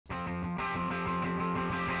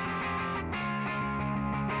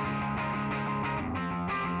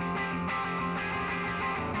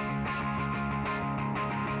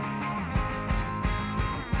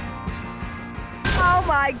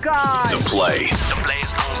my God. The play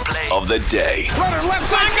of the day. Runner left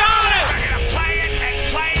side, got it! We're going to play it and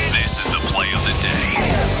play it. This is the play of the day.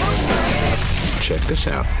 Check this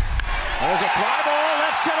out. There's a fly ball,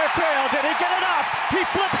 left center field. Did he get it up? He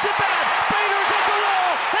flips the bat. Bader's at the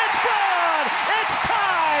wall. It's gone. It's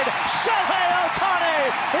tied. Shohei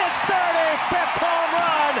Ohtani, his 35th home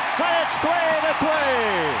run, and it's 3-3.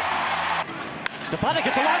 Stefanic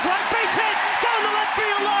gets a long drive, base hit down the left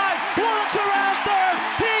field line. Looks around third.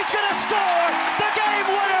 He's going to score the game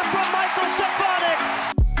winner from Michael Stefanic.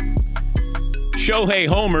 Shohei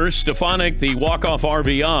homer, Stefanic the walk-off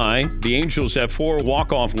RBI. The Angels have 4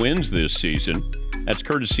 walk-off wins this season. That's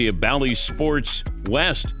courtesy of Bally Sports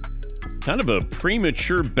West. Kind of a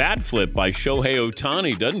premature bat flip by Shohei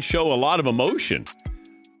Ohtani. Doesn't show a lot of emotion.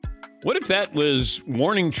 What if that was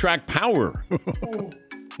warning track power?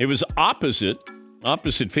 It was opposite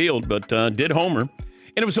field, but did homer.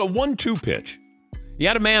 And it was a 1-2 pitch. He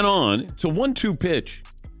had a man on. It's a 1-2 pitch.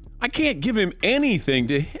 I can't give him anything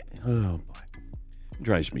to hit. Oh, boy. It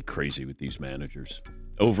drives me crazy with these managers.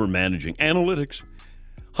 Over-managing. Analytics.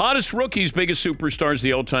 Hottest rookies, biggest superstars,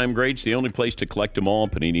 the all-time greats, the only place to collect them all,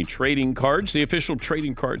 Panini Trading Cards, the official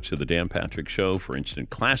trading cards of the Dan Patrick Show for instant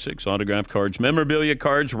classics, autograph cards, memorabilia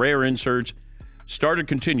cards, rare inserts. Start or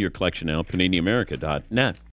continue your collection now, PaniniAmerica.net.